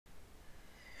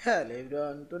Hello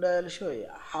everyone, today I'll show you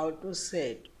how to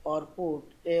set or put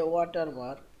a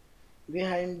watermark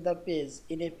behind the page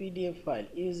in a PDF file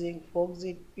using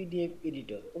Foxit PDF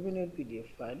Editor. Open your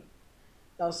PDF file.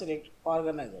 Now select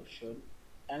Organize option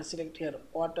and select here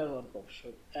Watermark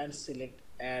option and select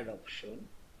Add option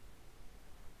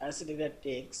and select the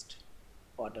text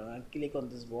watermark. Click on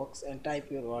this box and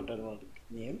type your watermark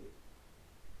name.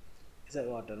 This is a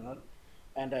watermark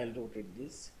and I'll rotate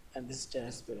this and this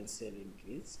transparency will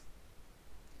increase.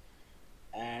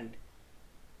 And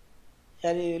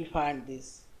here you will find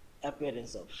this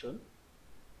appearance option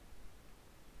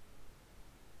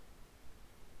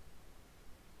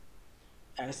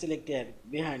and select here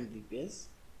behind the page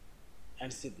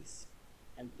and see this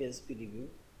and page preview,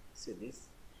 see this,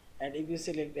 and if you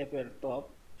select appear top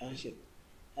and shift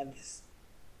and this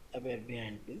appear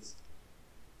behind page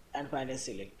and finally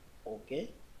select OK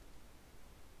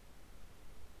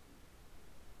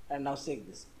and now check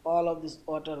this, all of this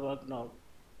watermark now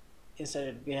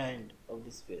inserted behind of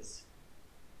this page,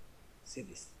 see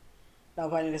this. Now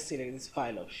finally select this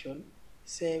file option,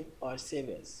 save or save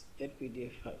as your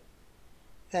PDF file.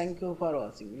 Thank you for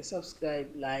watching. Subscribe,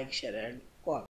 like, share and comment.